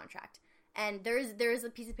actor's contract." And there is a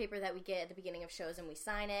piece of paper that we get at the beginning of shows, and we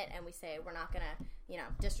sign it, and we say we're not going to,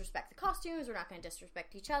 disrespect the costumes, we're not going to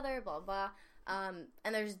disrespect each other, blah, blah. And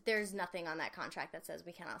there's nothing on that contract that says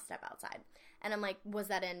we cannot step outside. And I'm like, was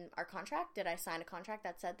that in our contract? Did I sign a contract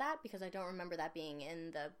that said that? Because I don't remember that being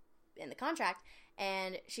in the contract.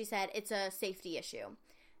 And she said, it's a safety issue.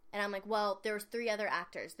 And I'm like, well, there was 3 other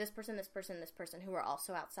actors, this person, this person, this person, who are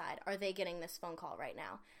also outside. Are they getting this phone call right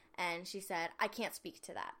now? And she said, I can't speak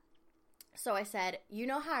to that. So I said, you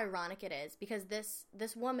know how ironic it is, because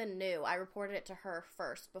this woman knew. I reported it to her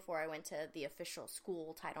first before I went to the official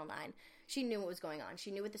school Title IX. She knew what was going on.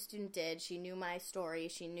 She knew what the student did. She knew my story.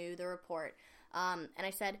 She knew the report. And I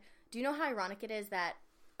said, do you know how ironic it is that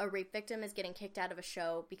a rape victim is getting kicked out of a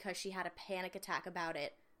show because she had a panic attack about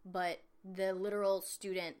it, but the literal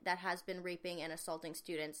student that has been raping and assaulting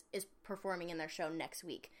students is performing in their show next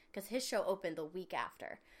week, because his show opened the week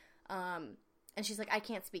after. And she's like, I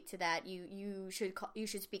can't speak to that. You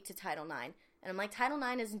should speak to Title IX. And I'm like, Title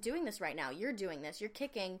IX isn't doing this right now. You're doing this. You're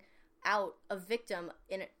kicking out a victim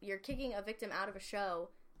out of a show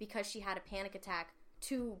because she had a panic attack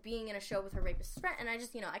to being in a show with her rapist friend. And I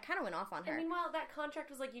just, I kind of went off on her. And meanwhile, that contract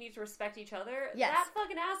was like, you need to respect each other. Yes. That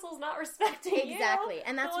fucking asshole's not respecting you. Exactly.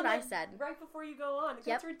 And that's what I said. Right before you go on.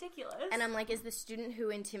 That's ridiculous. And I'm like, is the student who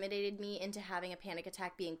intimidated me into having a panic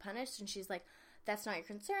attack being punished? And she's like, that's not your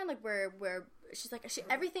concern. Like, she's like,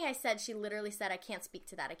 everything I said, she literally said, I can't speak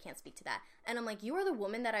to that. I can't speak to that. And I'm like, you are the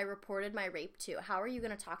woman that I reported my rape to. How are you going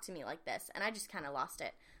to talk to me like this? And I just kind of lost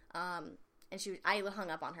it. And I hung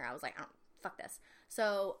up on her. I was like, oh, fuck this.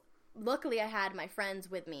 So luckily I had my friends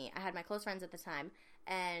with me. I had my close friends at the time.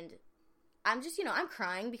 And I'm just, I'm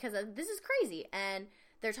crying because this is crazy. And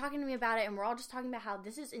they're talking to me about it. And we're all just talking about how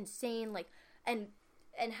this is insane. Like, and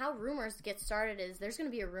how rumors get started is there's going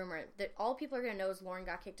to be a rumor that all people are going to know is Lauren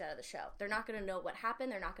got kicked out of the show. They're not going to know what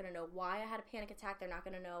happened. They're not going to know why I had a panic attack. They're not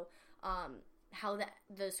going to know how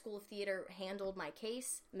the School of Theater mishandled my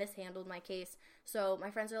case. So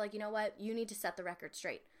my friends are like, you know what? You need to set the record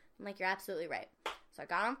straight. I'm like, you're absolutely right. So I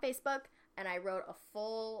got on Facebook and I wrote a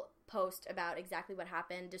full post about exactly what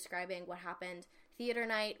happened, describing what happened theater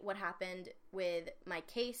night, what happened with my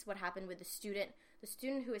case, what happened with the student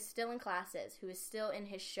who is still in classes, who is still in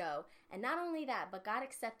his show, and not only that, but got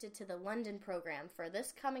accepted to the London program for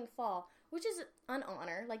this coming fall, which is an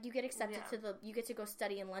honor. Like, you get accepted you get to go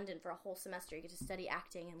study in London for a whole semester. You get to study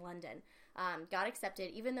acting in London. Got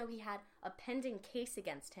accepted, even though he had a pending case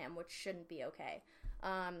against him, which shouldn't be okay.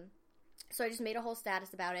 So I just made a whole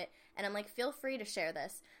status about it, and I'm like, feel free to share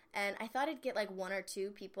this. And I thought I'd get like 1 or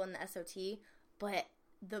 2 people in the SOT, but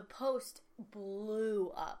the post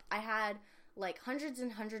blew up. I had like hundreds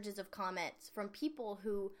and hundreds of comments from people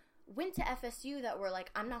who went to FSU that were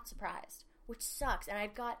like, I'm not surprised, which sucks. And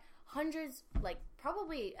I've got hundreds, like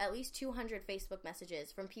probably at least 200 Facebook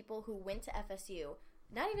messages from people who went to FSU,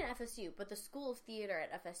 not even FSU, but the School of Theater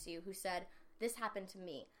at FSU, who said, this happened to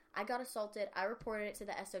me. I got assaulted, I reported it to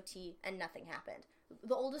the SOT, and nothing happened.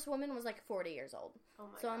 The oldest woman was like 40 years old. Oh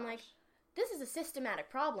my so gosh. I'm like, this is a systematic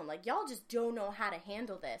problem. Like, y'all just don't know how to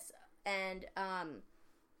handle this.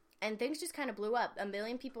 And things just kind of blew up. A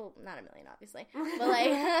million people, not a million, obviously, but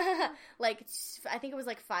like I think it was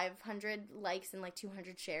like 500 likes and like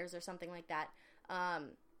 200 shares or something like that.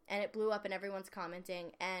 And it blew up and everyone's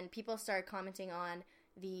commenting, and people started commenting on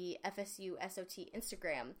the FSU SOT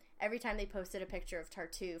Instagram. Every time they posted a picture of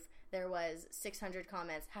Tartuffe, there was 600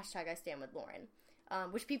 comments, hashtag I stand with Lauren,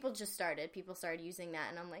 which people started using that,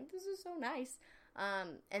 and I'm like, this is so nice.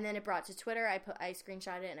 And then it brought to Twitter. I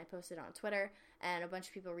screenshotted it and I posted it on Twitter, and a bunch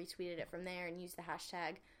of people retweeted it from there and used the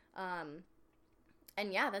hashtag.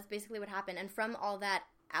 And yeah, that's basically what happened. And from all that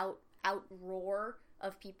outroar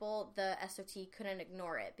of people, the SOT couldn't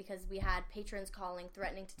ignore it, because we had patrons calling,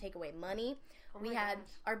 threatening to take away money.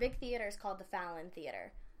 Our big theater is called the Fallon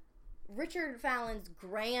Theater. Richard Fallon's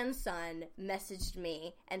grandson messaged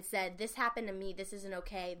me and said, this happened to me, this isn't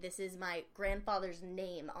okay, this is my grandfather's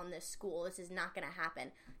name on this school, this is not going to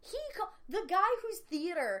happen. The guy whose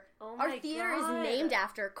theater our theater is named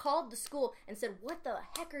after called the school and said, what the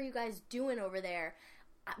heck are you guys doing over there?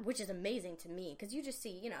 Which is amazing to me, because you just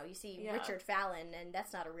see, Richard Fallon, and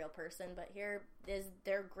that's not a real person, but here is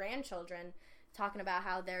their grandchildren talking about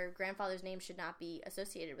how their grandfather's name should not be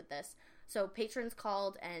associated with this. So patrons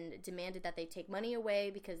called and demanded that they take money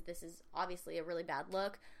away, because this is obviously a really bad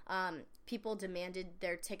look. People demanded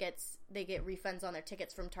their tickets. They get refunds on their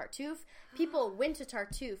tickets from Tartuffe. People went to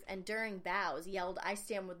Tartuffe and during bows yelled, I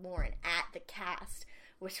stand with Lauren at the cast,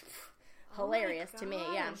 which hilarious to me.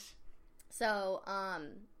 Yeah. So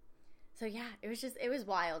yeah, it was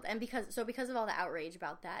wild. And because of all the outrage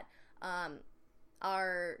about that,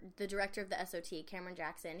 the director of the SOT, Cameron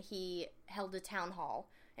Jackson, he held a town hall.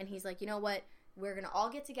 And he's like, you know what? We're going to all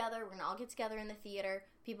get together. We're going to all get together in the theater.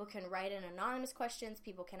 People can write in anonymous questions.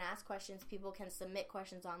 People can ask questions. People can submit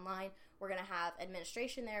questions online. We're going to have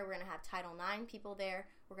administration there. We're going to have Title IX people there.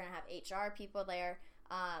 We're going to have HR people there.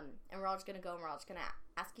 And we're all just going to go and we're all just going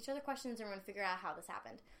to ask each other questions, and we're going to figure out how this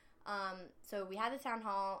happened. So we had the town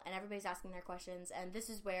hall, and everybody's asking their questions, and this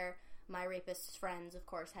is where my rapist friends, of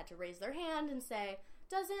course, had to raise their hand and say,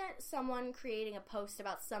 doesn't someone creating a post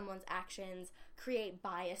about someone's actions create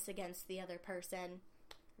bias against the other person?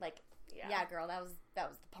 Like, yeah girl, that was the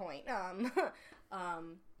point.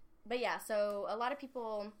 But yeah, so a lot of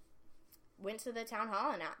people went to the town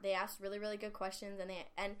hall, and they asked really, really good questions,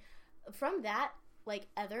 and from that, like,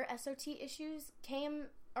 other SOT issues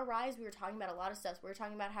arise. We were talking about a lot of stuff. We were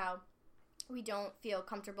talking about how we don't feel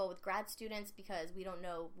comfortable with grad students because we don't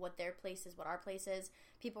know what their place is, what our place is.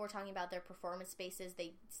 People were talking about their performance spaces.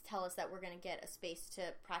 They tell us that we're going to get a space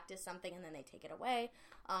to practice something, and then they take it away.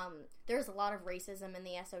 There's a lot of racism in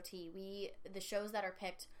the SOT. The shows that are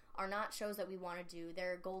picked are not shows that we want to do.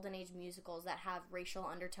 They're golden age musicals that have racial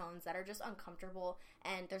undertones that are just uncomfortable,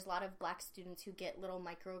 and there's a lot of black students who get little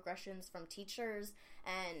microaggressions from teachers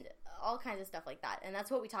and all kinds of stuff like that. And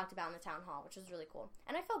that's what we talked about in the town hall, which was really cool.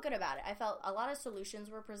 And I felt good about it. I felt a lot of solutions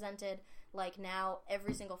were presented. Like, now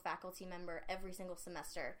every single faculty member every single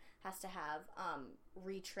semester has to have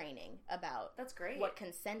retraining about that's great what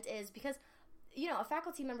consent is, because a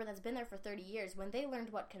faculty member that's been there for 30 years, when they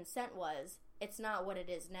learned what consent was, it's not what it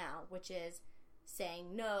is now, which is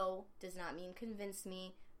saying no does not mean convince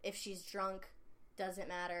me. If she's drunk, doesn't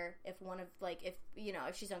matter. If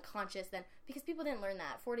if she's unconscious, then, because people didn't learn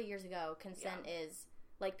that 40 years ago, consent is,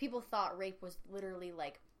 like, people thought rape was literally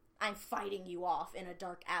like, I'm fighting you off in a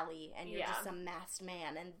dark alley and you're just some masked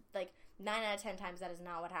man, and like 9 out of 10 times that is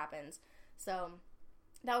not what happens. So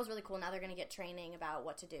that was really cool. Now they're going to get training about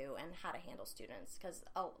what to do and how to handle students, because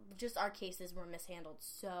just our cases were mishandled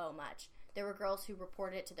so much. There were girls who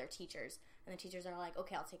reported it to their teachers, and the teachers are like,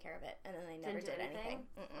 okay, I'll take care of it, and then they never did anything.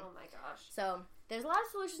 Oh my gosh. So there's a lot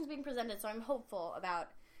of solutions being presented, so I'm hopeful about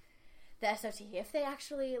the SOT if they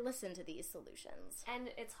actually listen to these solutions. And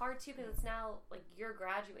it's hard too, because it's now like you're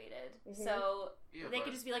graduated, so they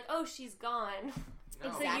could just be like, oh, she's gone. No.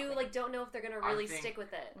 And so you like don't know if they're gonna really stick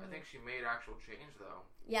with it. I think she made actual change though.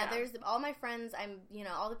 Yeah, there's all my friends.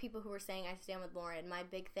 All the people who were saying I stand with Lauren. My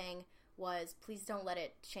big thing was, please don't let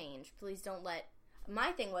it change. Please don't let.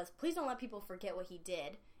 My thing was, please don't let people forget what he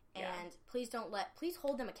did, and please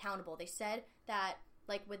hold them accountable. They said that,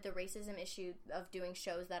 like, with the racism issue of doing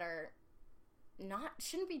shows that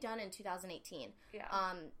shouldn't be done in 2018.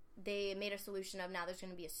 Yeah. They made a solution of now there's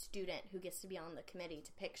going to be a student who gets to be on the committee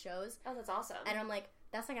to pick shows. Oh, that's awesome. And I'm like,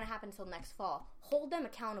 that's not going to happen until next fall. Hold them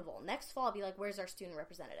accountable. Next fall, be like, where's our student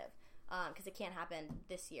representative? Because it can't happen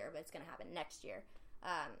this year, but it's going to happen next year.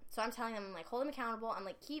 So I'm telling them, I'm like, hold them accountable. I'm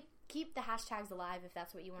like, keep the hashtags alive if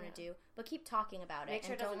that's what you want to do, but keep talking about it. Make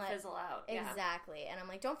sure it doesn't fizzle out. Exactly. And I'm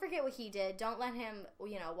like, don't forget what he did. Don't let him,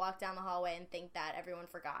 walk down the hallway and think that everyone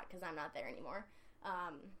forgot, because I'm not there anymore.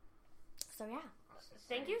 So yeah.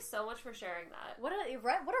 Thank you so much for sharing that. What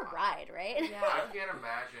a ride, right? Yeah. I can't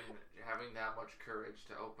imagine having that much courage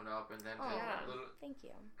to open up and then thank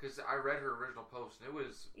you. Because I read her original post and it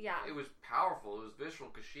was powerful. It was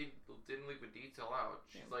visceral because she didn't leave a detail out.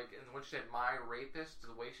 She's like, and when she said my rapist,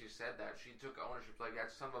 the way she said that, she took ownership. Like,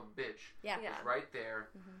 that son of a bitch. Yeah. Was right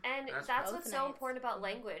there. Mm-hmm. And that's what's so important about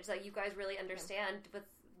language that you guys really understand with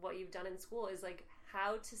what you've done in school is like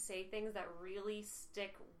how to say things that really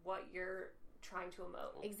stick what you're trying to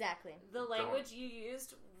emote. Exactly. The language you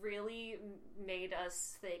used really made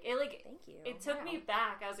us think. It thank you. It took me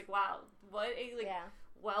back. I was like, wow, what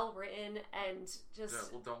well written and just. Yeah,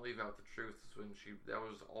 well, don't leave out the truth. That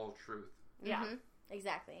was all truth. Yeah. Mm-hmm.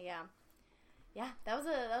 Exactly. Yeah. Yeah. That was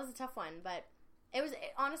a tough one, but it was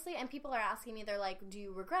honestly. And people are asking me, they're like, "Do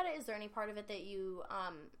you regret it? Is there any part of it that you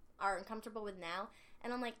are uncomfortable with now?"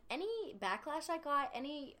 And I'm like, any backlash I got,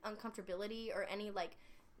 any uncomfortability, or any like.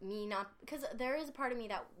 Me not, because there is a part of me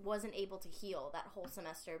that wasn't able to heal that whole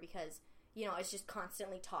semester because, I was just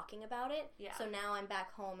constantly talking about it. Yeah. So now I'm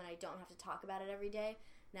back home and I don't have to talk about it every day.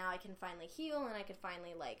 Now I can finally heal and I can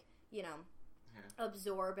finally,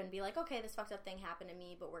 absorb and be like, okay, this fucked up thing happened to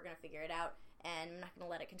me, but we're going to figure it out and I'm not going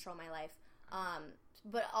to let it control my life.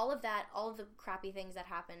 But all of the crappy things that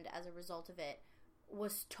happened as a result of it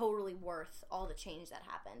was totally worth all the change that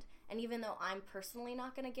happened. And even though I'm personally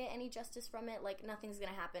not going to get any justice from it, like, nothing's going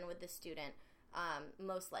to happen with this student,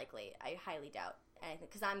 most likely. I highly doubt anything,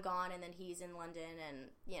 because I'm gone and then he's in London, and,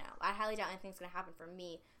 I highly doubt anything's going to happen for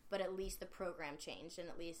me, but at least the program changed, and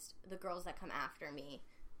at least the girls that come after me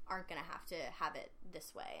aren't going to have it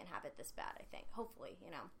this way and have it this bad, I think. Hopefully,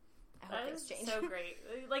 I hope things change. So great.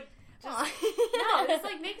 Like, no, it's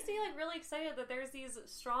like makes me like really excited that there's these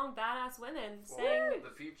strong, badass women saying the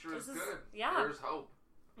future is good. Yeah, there's hope.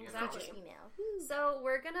 Exactly. So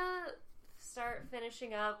we're gonna start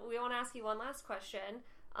finishing up. We want to ask you one last question.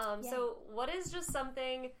 So what is just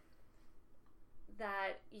something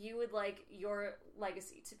that you would like your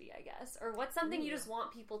legacy to be, I guess? Or what's something you just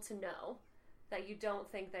want people to know that you don't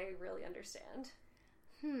think they really understand?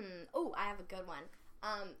 Oh, I have a good one.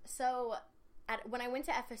 So when I went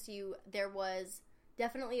to FSU, there was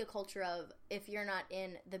definitely a culture of, if you're not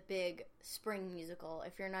in the big spring musical,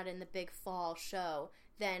 if you're not in the big fall show,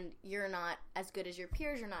 then you're not as good as your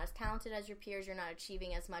peers, you're not as talented as your peers, you're not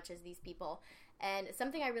achieving as much as these people. And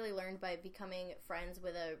something I really learned by becoming friends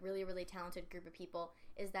with a really, really talented group of people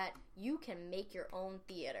is that you can make your own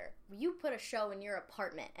theater. You put a show in your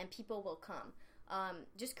apartment and people will come.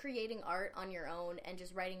 Just creating art on your own and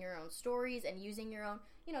just writing your own stories and using your own,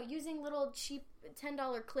 using little cheap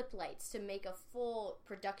 $10 clip lights to make a full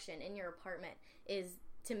production in your apartment is,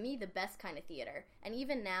 to me, the best kind of theater. And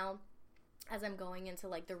even now, as I'm going into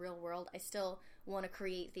like the real world, I still want to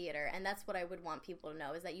create theater, and that's what I would want people to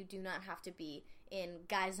know, is that you do not have to be in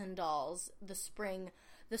Guys and Dolls, the spring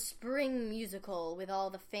musical with all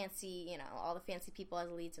the fancy, all the fancy people as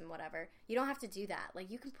leads and whatever. You don't have to do that. Like,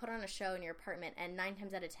 you can put on a show in your apartment, and 9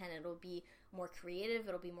 times out of 10 it'll be more creative,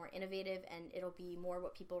 it'll be more innovative, and it'll be more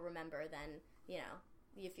what people remember than,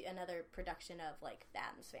 if another production of like The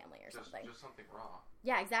Addams Family or something. Just something raw.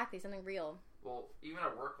 Yeah, exactly, something real. Well, even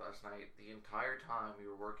at work last night, the entire time we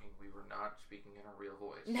were working, we were not speaking in our real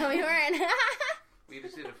voice. No, we weren't. We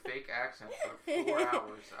just did a fake accent for 4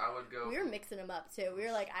 hours. I would go. We were mixing them up too. We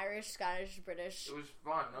were like Irish, Scottish, British. It was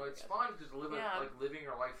fun. No, it's fun because living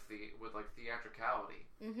your life with like theatricality.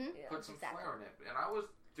 Mm-hmm. Yeah, Put some flair in it. And I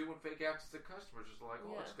was doing fake accents to customers, just like,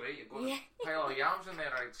 it's great. You go to pile of yams in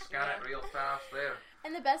there, and scan it real fast there.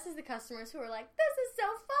 And the best is the customers who are like, "This is so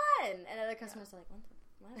fun," and other customers are like, "What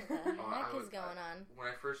the heck is going on?" When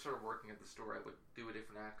I first started working at the store, I would do a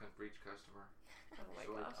different accent for each customer. Oh my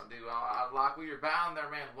gosh. I'd like where you're bound there,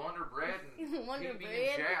 man. Wonder Bread and Wonder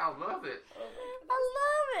PB&J. I love it. I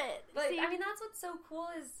love it. But I mean, that's what's so cool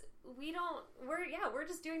is we're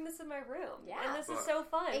just doing this in my room. Yeah. And this is so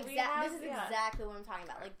fun. This is exactly what I'm talking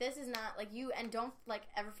about. Like, this is not like you, and don't like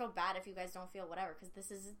ever feel bad if you guys don't feel whatever, because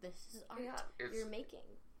this is art you're making.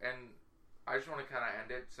 And I just want to kind of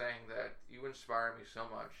end it saying that you inspire me so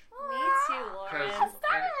much. Me too, Lauren.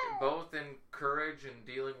 Both in courage and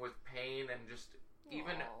dealing with pain and just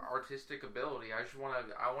even artistic ability. I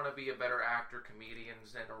want to be a better actor, comedian,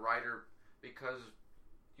 and a writer because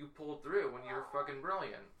you pulled through when you were fucking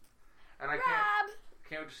brilliant. And I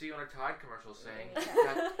can't wait to see you on a Tide commercial saying,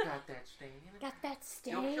 got that stain? Got that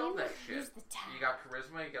stain? You'll kill that shit. Use the Tide. You got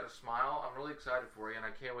charisma, you got a smile. I'm really excited for you, and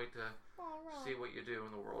I can't wait to see what you do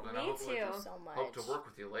in the world. And Me I too. So much. hope to work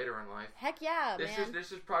with you later in life. Heck yeah, man.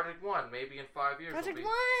 This is Project 1. Maybe in 5 years. Project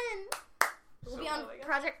 1! We'll be on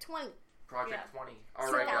Project 20. Project 20.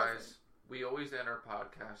 All right, guys. We always end our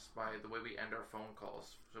podcasts by the way we end our phone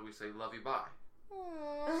calls. So we say, love you, bye.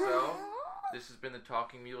 So, this has been the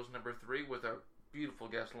Talking Mules number 3 with our beautiful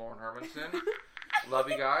guest, Lauren Hermanson. Love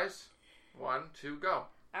you guys. 1, 2, go.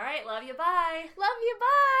 All right, love you, bye. Love you,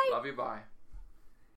 bye. Love you, bye.